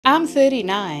I'm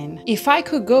 39. If I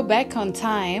could go back on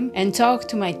time and talk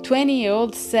to my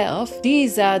 20-year-old self,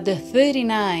 these are the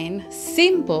 39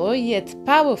 simple yet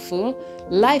powerful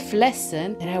life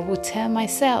lessons that I would tell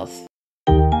myself.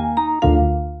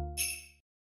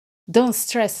 Don't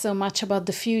stress so much about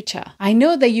the future. I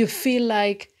know that you feel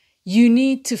like you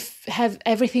need to have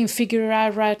everything figured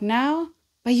out right now,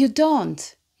 but you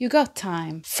don't. You got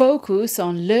time. Focus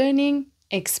on learning,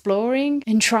 exploring,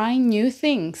 and trying new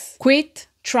things. Quit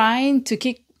trying to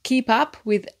keep up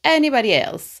with anybody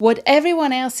else. What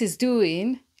everyone else is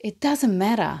doing, it doesn't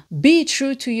matter. Be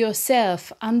true to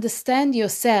yourself, understand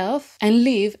yourself, and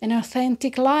live an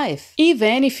authentic life.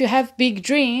 Even if you have big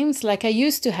dreams like I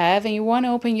used to have and you want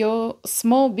to open your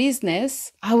small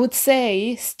business, I would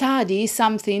say study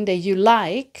something that you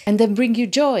like and then bring you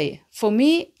joy. For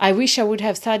me, I wish I would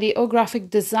have studied or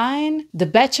graphic design, the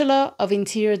Bachelor of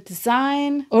Interior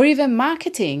Design, or even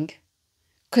marketing.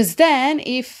 Because then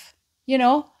if,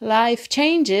 life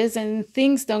changes and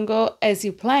things don't go as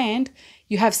you planned,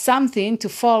 you have something to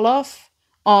fall off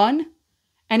on,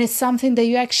 and it's something that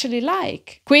you actually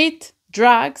like. Quit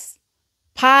drugs,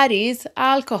 parties,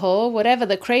 alcohol, whatever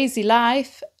the crazy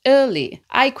life early.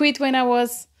 I quit when I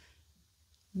was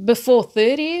before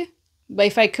 30, but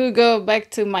if I could go back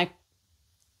to my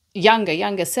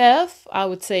younger self, I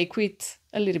would say quit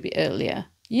a little bit earlier.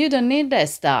 You don't need that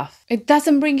stuff. It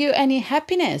doesn't bring you any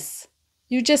happiness.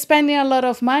 You're just spending a lot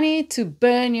of money to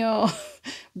burn your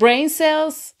brain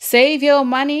cells. Save your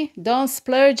money. Don't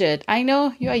splurge it. I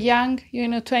know you're young, you're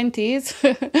in your 20s.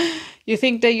 You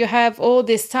think that you have all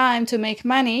this time to make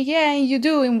money. Yeah, you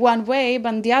do in one way.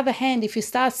 But on the other hand, if you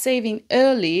start saving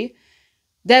early,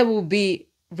 that will be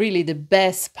really the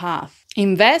best path.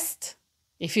 Invest.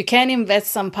 If you can invest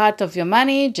some part of your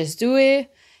money, just do it.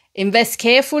 Invest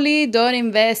carefully. Don't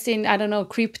invest in,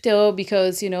 crypto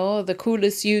because, the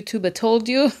coolest YouTuber told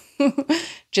you.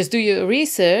 Just do your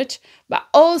research. But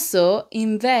also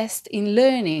invest in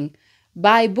learning.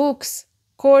 Buy books,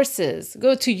 courses.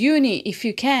 Go to uni if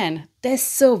you can. That's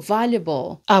so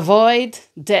valuable. Avoid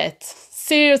debt.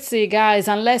 Seriously, guys,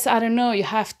 unless, you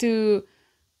have to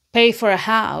pay for a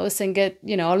house and get,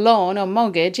 a loan or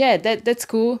mortgage. Yeah, that's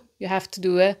cool. You have to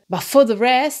do it. But for the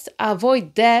rest,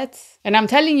 avoid debt. And I'm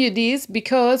telling you this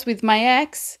because with my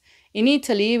ex in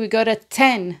Italy, we got a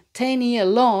 10-year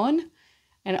loan.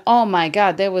 And oh my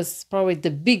God, that was probably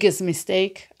the biggest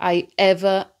mistake I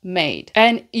ever made.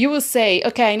 And you will say,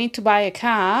 okay, I need to buy a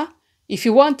car. If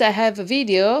you want, I have a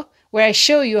video where I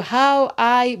show you how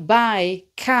I buy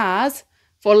cars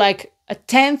for like a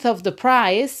tenth of the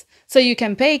price. So you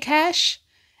can pay cash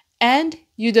and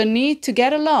you don't need to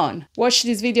get a loan. Watch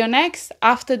this video next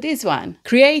after this one.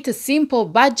 Create a simple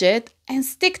budget and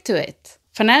stick to it.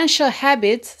 Financial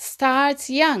habits start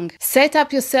young. Set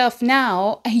up yourself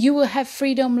now and you will have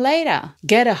freedom later.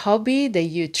 Get a hobby that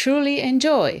you truly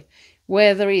enjoy.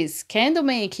 Whether it's candle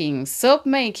making, soap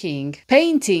making,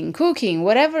 painting, cooking,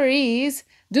 whatever it is,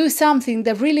 do something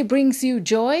that really brings you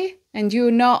joy and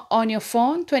you're not on your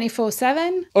phone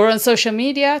 24/7 or on social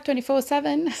media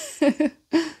 24/7.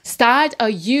 Start a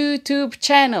YouTube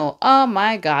channel. Oh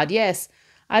my God, yes.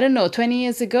 20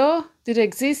 years ago, did it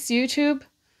exist, YouTube?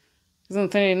 I'm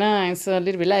 39, so a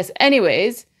little bit less.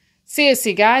 Anyways,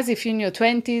 seriously, guys, if you're in your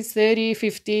 20s, 30,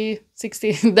 50, 60,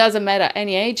 it doesn't matter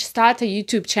any age, start a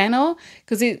YouTube channel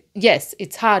because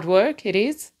it's hard work. It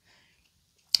is.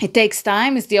 It takes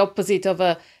time. It's the opposite of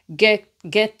a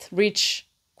get rich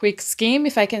quick scheme,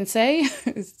 if I can say.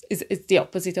 It's the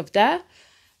opposite of that.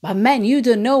 But man, you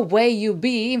don't know where you'll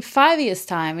be in 5 years'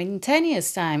 time, in 10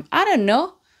 years' time. I don't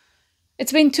know.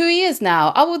 It's been 2 years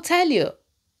now. I will tell you.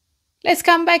 Let's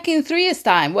come back in 3 years'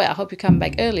 time. Well, I hope you come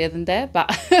back earlier than that, but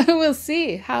we'll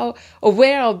see how or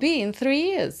where I'll be in 3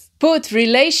 years. Put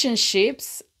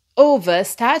relationships over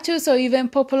status or even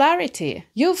popularity.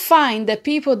 You'll find that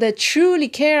people that truly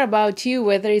care about you,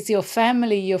 whether it's your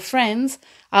family, your friends,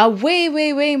 are way,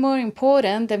 way, way more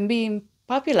important than being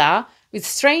popular with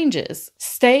strangers.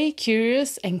 Stay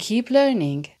curious and keep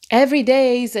learning. Every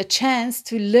day is a chance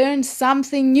to learn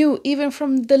something new, even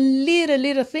from the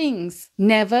little things.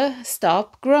 Never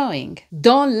stop growing.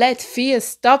 Don't let fear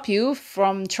stop you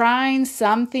from trying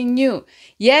something new.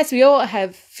 Yes, we all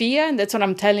have fear, and that's what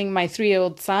I'm telling my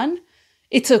 3-year-old son.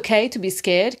 It's okay to be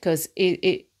scared because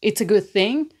it's a good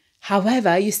thing.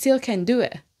 However, you still can do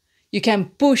it. You can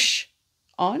push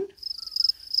on.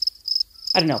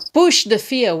 Push the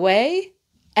fear away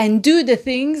and do the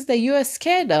things that you are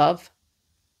scared of.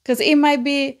 Because it might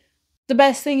be the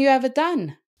best thing you ever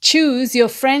done. Choose your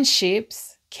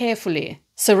friendships carefully.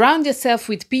 Surround yourself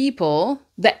with people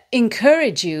that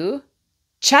encourage you,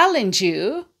 challenge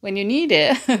you, when you need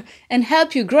it and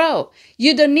help you grow.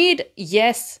 You don't need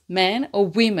yes men or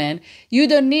women. You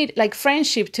don't need, like,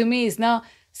 friendship to me is not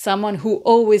someone who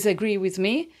always agree with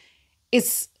me.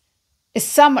 It's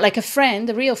some, like a friend,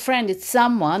 a real friend. It's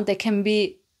someone that can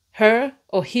be her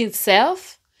or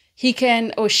himself. He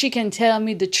can or she can tell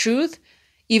me the truth,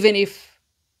 even if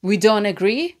we don't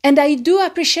agree. And I do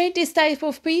appreciate this type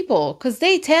of people because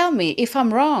they tell me if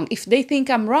I'm wrong, if they think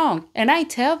I'm wrong, and I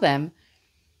tell them.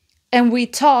 And we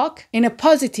talk in a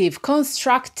positive,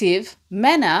 constructive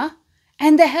manner,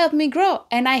 and they help me grow,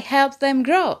 and I help them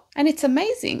grow. And it's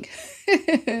amazing.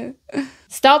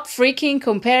 Stop freaking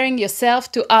comparing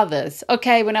yourself to others.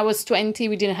 Okay, when I was 20,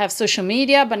 we didn't have social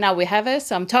media, but now we have it.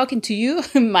 So I'm talking to you,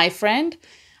 my friend.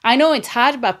 I know it's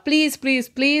hard, but please, please,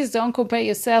 please don't compare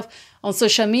yourself on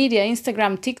social media,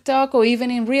 Instagram, TikTok, or even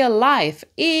in real life.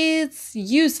 It's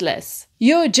useless.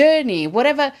 Your journey,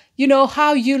 whatever,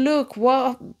 how you look,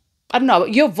 I don't know,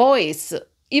 your voice,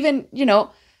 even,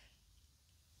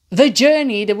 the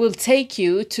journey that will take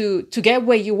you to get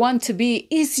where you want to be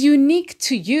is unique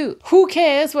to you. Who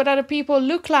cares what other people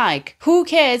look like? Who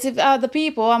cares if other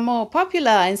people are more popular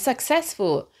and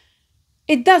successful?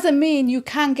 It doesn't mean you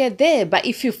can't get there, but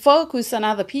if you focus on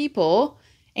other people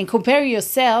and compare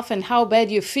yourself and how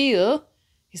bad you feel,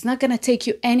 it's not going to take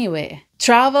you anywhere.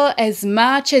 Travel as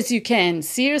much as you can.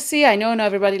 Seriously, I know not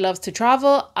everybody loves to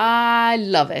travel. I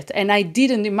love it. And I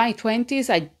didn't in my 20s.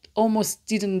 I almost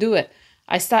didn't do it.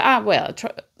 I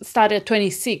started at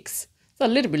 26. It's a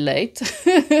little bit late.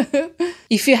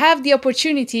 If you have the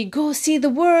opportunity, go see the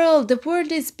world. The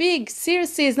world is big.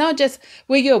 Seriously, it's not just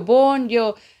where you're born,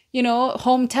 your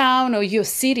hometown or your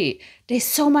city. There's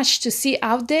so much to see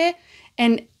out there.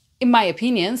 And in my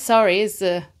opinion, sorry, it's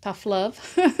tough love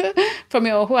from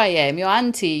who I am, your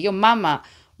auntie, your mama,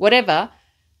 whatever.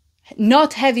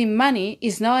 Not having money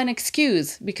is not an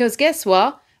excuse, because guess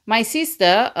what? My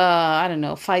sister,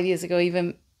 5 years ago,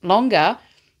 even longer,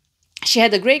 she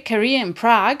had a great career in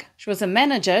Prague. She was a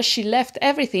manager. She left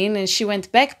everything and she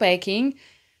went backpacking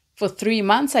for 3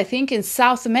 months, I think, in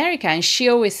South America. And she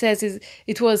always says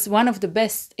it was one of the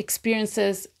best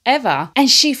experiences ever. And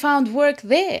she found work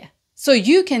there. So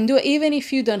you can do it even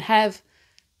if you don't have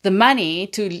the money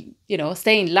to,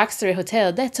 stay in luxury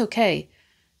hotel. That's okay.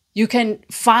 You can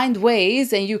find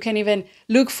ways and you can even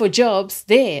look for jobs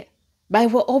there. But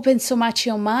it will open so much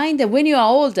your mind. And when you are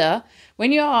older,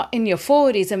 when you are in your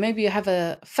 40s and maybe you have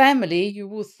a family, you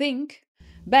will think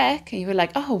back and you're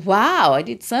like, oh, wow, I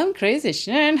did some crazy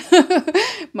shit.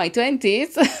 My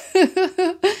 20s.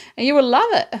 And you will love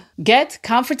it. Get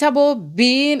comfortable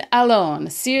being alone.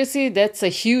 Seriously, that's a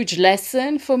huge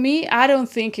lesson for me. I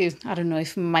don't know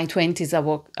if in my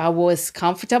 20s I was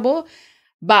comfortable.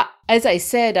 But as I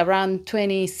said, around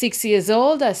 26 years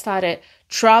old, I started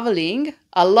traveling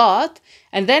a lot.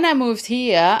 And then I moved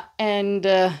here and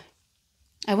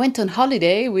I went on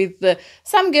holiday with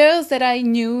some girls that I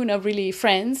knew, not really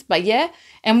friends, but yeah.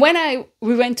 And when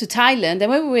we went to Thailand, and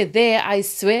when we were there, I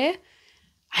swear,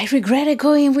 I regretted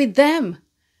going with them.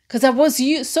 Because I was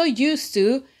so used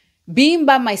to being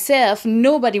by myself.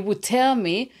 Nobody would tell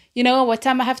me, what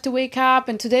time I have to wake up,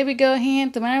 and today we go here,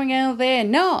 tomorrow we go there.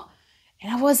 No.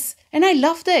 And I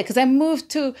loved it because I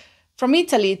moved from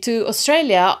Italy to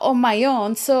Australia on my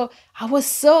own. So I was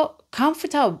so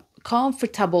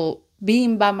comfortable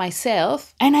being by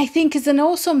myself. And I think it's an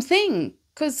awesome thing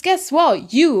because guess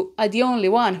what? You are the only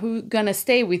one who's going to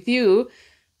stay with you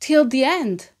till the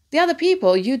end. The other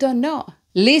people, you don't know.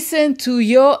 Listen to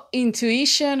your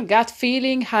intuition, gut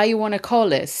feeling, how you want to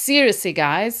call it. Seriously,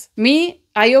 guys. Me,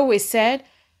 I always said,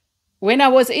 when I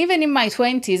was even in my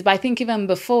 20s, but I think even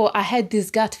before, I had this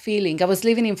gut feeling. I was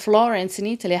living in Florence in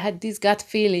Italy. I had this gut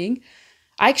feeling.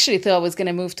 I actually thought I was going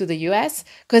to move to the US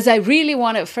because I really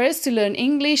wanted first to learn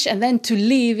English and then to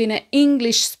live in an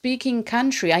English-speaking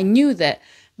country. I knew that.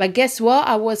 But guess what?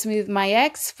 I was with my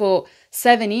ex for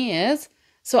 7 years.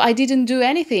 So I didn't do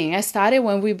anything. I started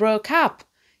when we broke up,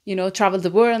 traveled the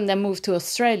world and then moved to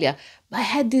Australia. But I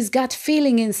had this gut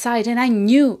feeling inside and I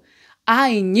knew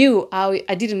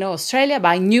I didn't know Australia, but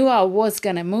I knew I was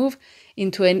going to move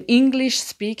into an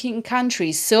English-speaking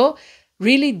country. So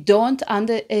really don't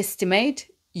underestimate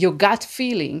your gut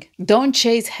feeling. Don't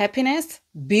chase happiness,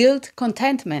 build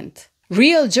contentment.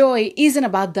 Real joy isn't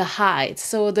about the heights.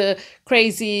 So the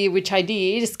crazy, which I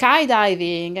did,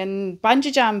 skydiving and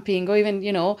bungee jumping, or even,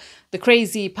 the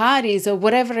crazy parties or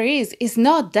whatever it is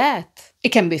not that. It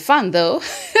can be fun though,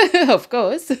 of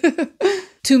course.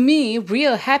 To me,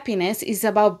 real happiness is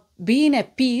about being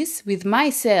at peace with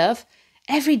myself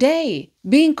every day,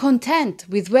 being content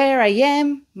with where I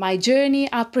am, my journey,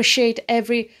 appreciate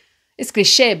it's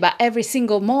cliche, but every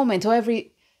single moment or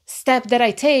every step that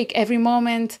I take, every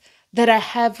moment that I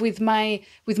have with my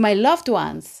loved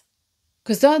ones.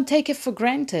 Because don't take it for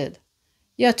granted.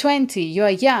 You're 20, you're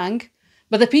young,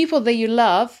 but the people that you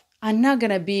love are not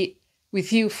going to be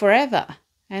with you forever.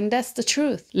 And that's the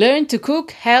truth. Learn to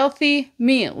cook healthy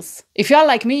meals. If you're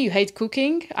like me, you hate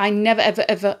cooking. I never,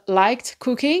 ever liked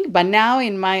cooking. But now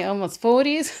in my almost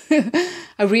 40s,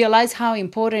 I realize how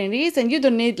important it is. And you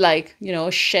don't need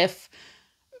chef,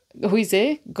 who is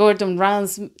it? Gordon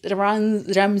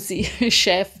Ramsay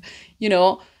chef,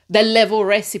 the level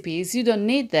recipes. You don't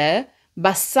need that.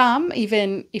 But some,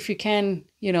 even if you can,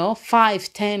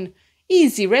 5, 10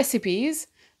 easy recipes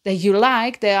that you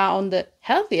like, they are on the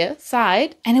healthier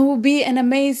side. And it will be an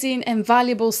amazing and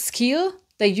valuable skill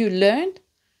that you learned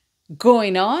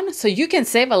going on. So you can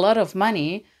save a lot of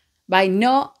money by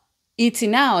not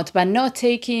eating out, but not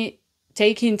taking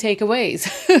takeaways.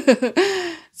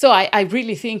 So I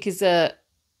really think is a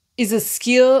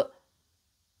skill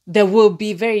that will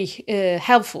be very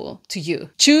helpful to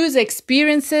you. Choose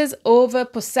experiences over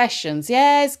possessions.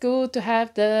 Yeah, it's good to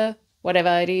have the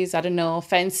whatever it is, I don't know,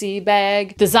 fancy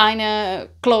bag, designer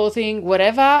clothing,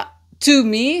 whatever. To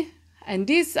me, and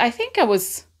this, I think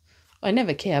I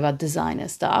never care about designer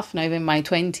stuff, not even in my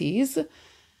 20s.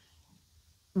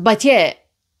 But yeah,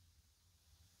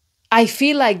 I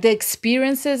feel like the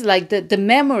experiences, like the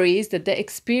memories that the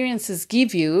experiences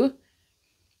give you,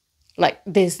 like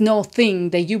there's no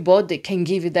thing that you bought that can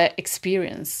give you that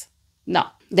experience. No,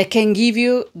 that can give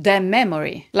you the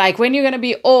memory. Like when you're going to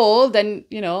be old and,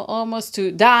 almost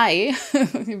to die,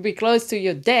 be close to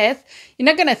your death, you're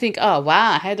not going to think, oh,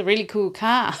 wow, I had a really cool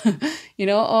car.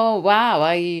 Oh, wow,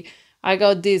 I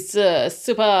got this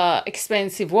super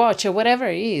expensive watch or whatever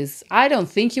it is. I don't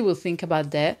think you will think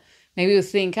about that. Maybe you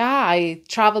think, I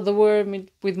traveled the world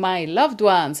with my loved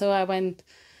one. So I went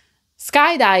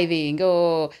skydiving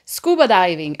or scuba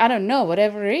diving. I don't know,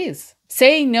 whatever it is.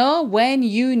 Say no when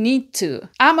you need to.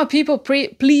 I'm a people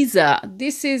pleaser.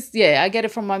 This is, I get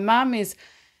it from my mom. It's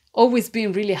always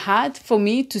been really hard for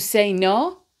me to say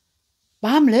no.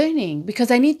 But I'm learning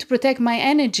because I need to protect my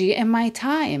energy and my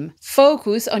time.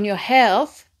 Focus on your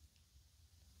health,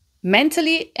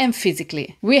 mentally and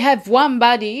physically. We have one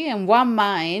body and one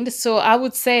mind. So I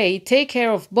would say take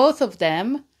care of both of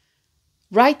them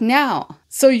right now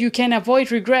so you can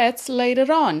avoid regrets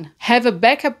later on. Have a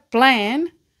backup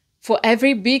plan for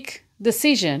every big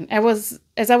decision.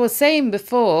 As I was saying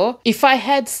before, if I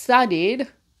had studied,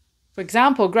 for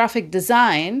example, graphic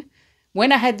design,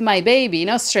 when I had my baby,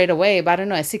 not straight away, but I don't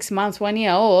know, at 6 months, 1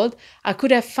 year old, I could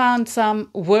have found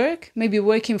some work, maybe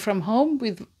working from home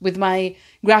with my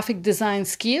graphic design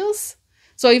skills.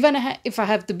 So even if I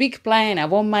have the big plan, I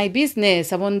want my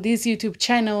business, I want this YouTube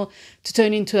channel to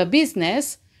turn into a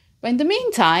business, but in the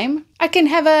meantime, I can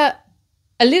have a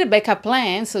little backup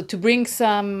plan, so to bring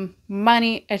some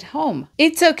money at home.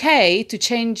 It's okay to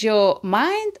change your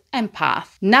mind and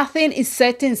path. Nothing is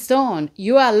set in stone.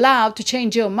 You are allowed to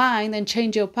change your mind and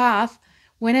change your path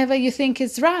whenever you think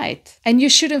it's right. And you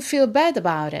shouldn't feel bad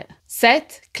about it.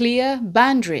 Set clear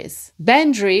boundaries.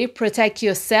 Boundary protect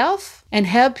yourself and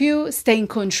help you stay in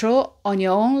control on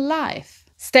your own life.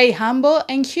 Stay humble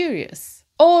and curious.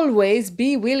 Always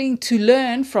be willing to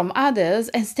learn from others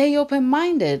and stay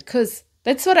open-minded, because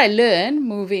that's what I learned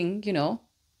moving,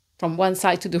 from one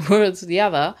side to the world to the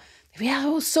other. We are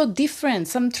all so different.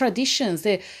 Some traditions,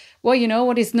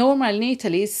 what is normal in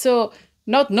Italy is so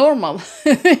not normal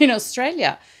in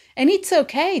Australia. And it's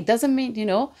okay. It doesn't mean,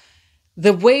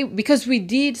 the way, because we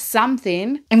did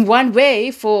something in one way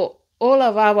for all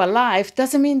of our life,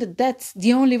 doesn't mean that that's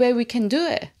the only way we can do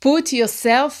it. Put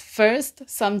yourself first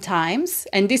sometimes.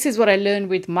 And this is what I learned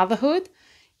with motherhood.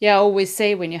 I always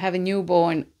say when you have a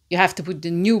newborn, you have to put the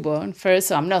newborn first.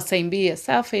 So I'm not saying be a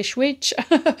selfish witch.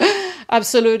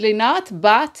 Absolutely not.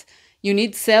 But you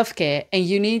need self-care and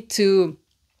you need to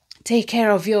take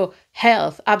care of your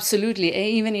health. Absolutely.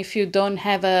 Even if you don't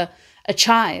have a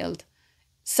child.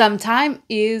 Sometimes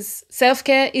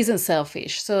self-care isn't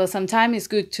selfish. So sometimes it's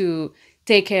good to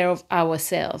take care of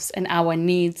ourselves and our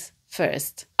needs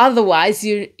first. Otherwise,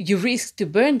 you risk to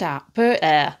burn out.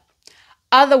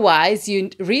 Otherwise, you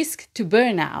risk to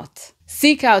burn out.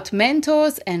 Seek out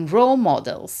mentors and role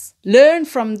models. Learn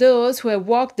from those who have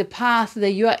walked the path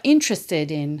that you are interested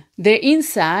in. Their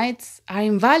insights are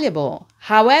invaluable.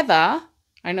 However,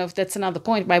 I don't know if that's another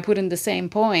point, but I put in the same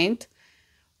point.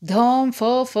 Don't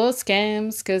fall for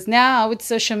scams, because now with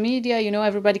social media,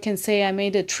 everybody can say I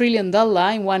made $1 trillion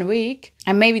in 1 week,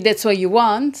 and maybe that's what you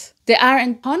want. They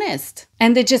aren't honest,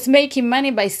 and they're just making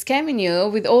money by scamming you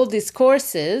with all these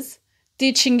courses,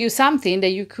 teaching you something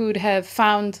that you could have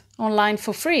found online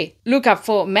for free. Look up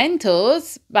for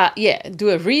mentors, but yeah, do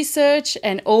a research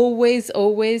and always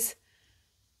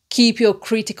keep your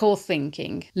critical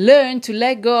thinking. Learn to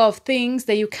let go of things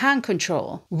that you can't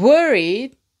control.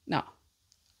 Worrying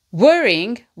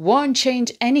won't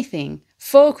change anything.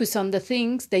 Focus on the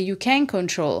things that you can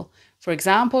control. For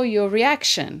example, your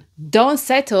reaction. Don't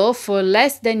settle for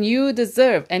less than you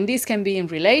deserve. And this can be in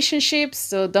relationships,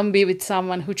 so don't be with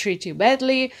someone who treats you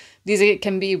badly. This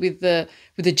can be with the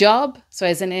job. So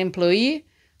as an employee,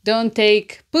 don't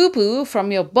take poo-poo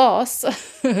from your boss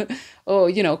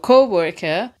or,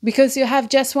 co-worker, because you have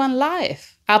just one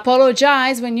life.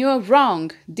 Apologize when you are wrong.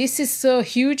 This is so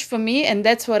huge for me, and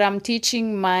that's what I'm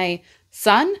teaching my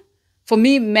son. For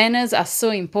me, manners are so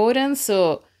important.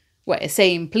 So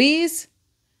saying please,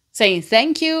 saying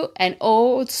thank you, and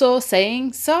also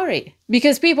saying sorry.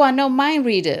 Because people are not mind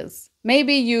readers.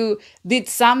 Maybe you did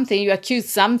something, you accused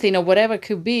something or whatever it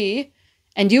could be,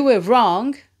 and you were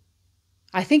wrong.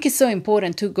 I think it's so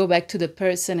important to go back to the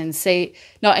person and say,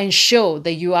 no, and show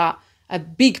that you are a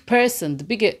big person,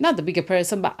 not the bigger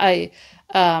person, but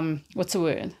what's the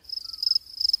word?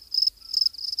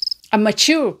 A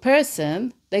mature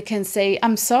person that can say,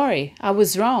 I'm sorry, I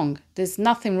was wrong. There's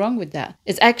nothing wrong with that.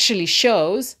 It actually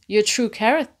shows your true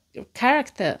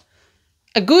character.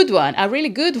 A good one, a really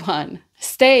good one.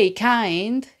 Stay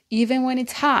kind even when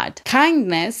it's hard.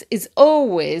 Kindness is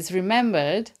always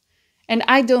remembered, and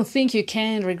I don't think you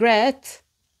can regret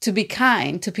to be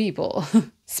kind to people.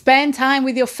 Spend time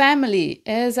with your family.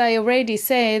 As I already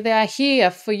said, they are here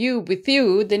for you, with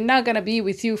you. They're not going to be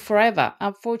with you forever.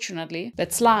 Unfortunately,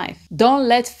 that's life. Don't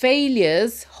let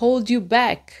failures hold you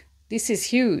back. This is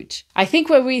huge. I think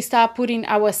when we start putting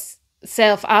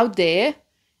ourselves out there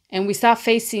and we start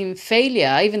facing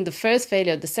failure, even the first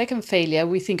failure, the second failure,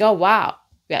 we think, oh, wow,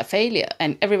 we are a failure.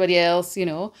 And everybody else,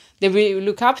 that we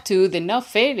look up to, they're not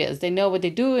failures. They know what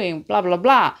they're doing, blah, blah,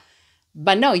 blah.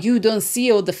 But no, you don't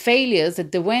see all the failures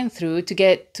that they went through to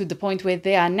get to the point where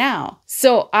they are now.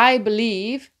 So I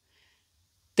believe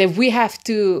that we have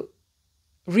to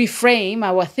reframe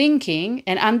our thinking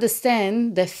and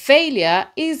understand that failure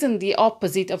isn't the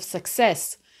opposite of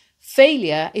success.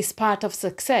 Failure is part of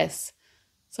success.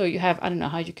 So you have, I don't know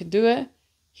how you could do it.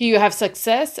 Here you have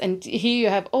success, and here you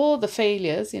have all the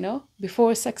failures,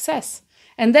 before success.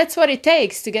 And that's what it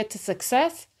takes to get to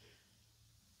success.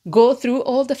 Go through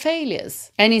all the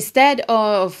failures. And instead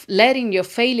of letting your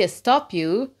failures stop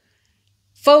you,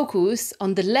 focus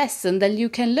on the lesson that you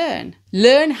can learn.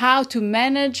 Learn how to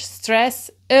manage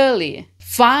stress early.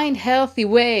 Find healthy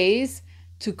ways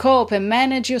to cope and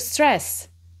manage your stress.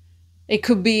 It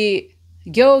could be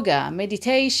yoga,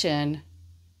 meditation,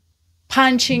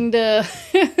 punching the,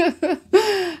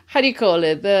 how do you call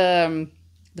it? The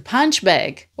punch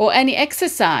bag, or any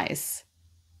exercise,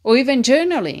 or even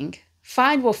journaling.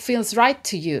 Find what feels right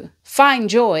to you. Find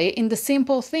joy in the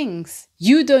simple things.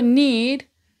 You don't need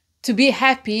to be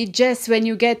happy just when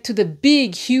you get to the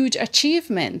big, huge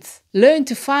achievements. Learn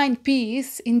to find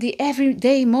peace in the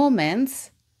everyday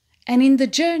moments and in the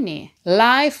journey.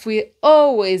 Life will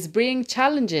always bring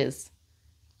challenges,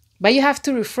 but you have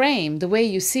to reframe the way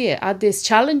you see it. Are these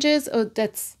challenges, or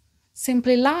that's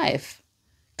simply life?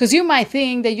 Because you might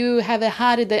think that you have it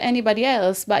harder than anybody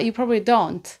else, but you probably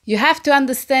don't. You have to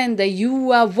understand that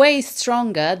you are way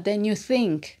stronger than you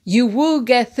think. You will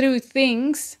get through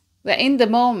things that in the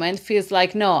moment feels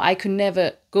like, no, I could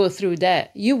never go through that.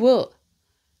 You will.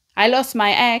 I lost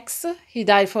my ex. He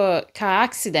died for a car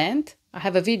accident. I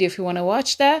have a video if you want to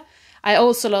watch that. I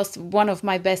also lost one of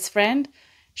my best friend.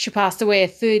 She passed away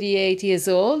at 38 years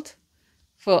old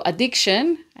for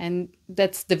addiction. And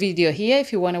that's the video here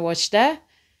if you want to watch that.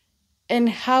 And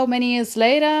how many years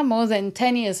later, more than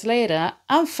 10 years later,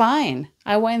 I'm fine.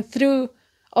 I went through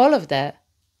all of that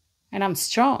and I'm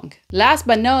strong. Last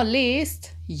but not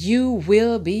least, you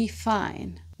will be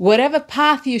fine. Whatever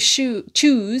path you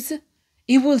choose,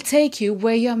 it will take you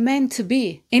where you're meant to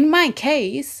be. In my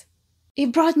case,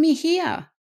 it brought me here.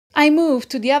 I moved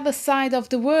to the other side of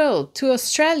the world, to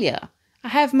Australia. I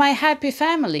have my happy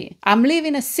family. I'm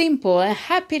living a simple and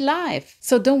happy life.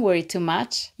 So don't worry too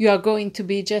much. You are going to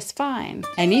be just fine.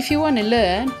 And if you want to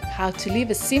learn how to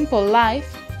live a simple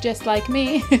life, just like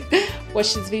me,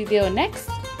 watch this video next.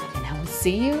 And I will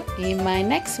see you in my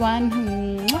next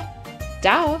one.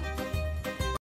 Ciao.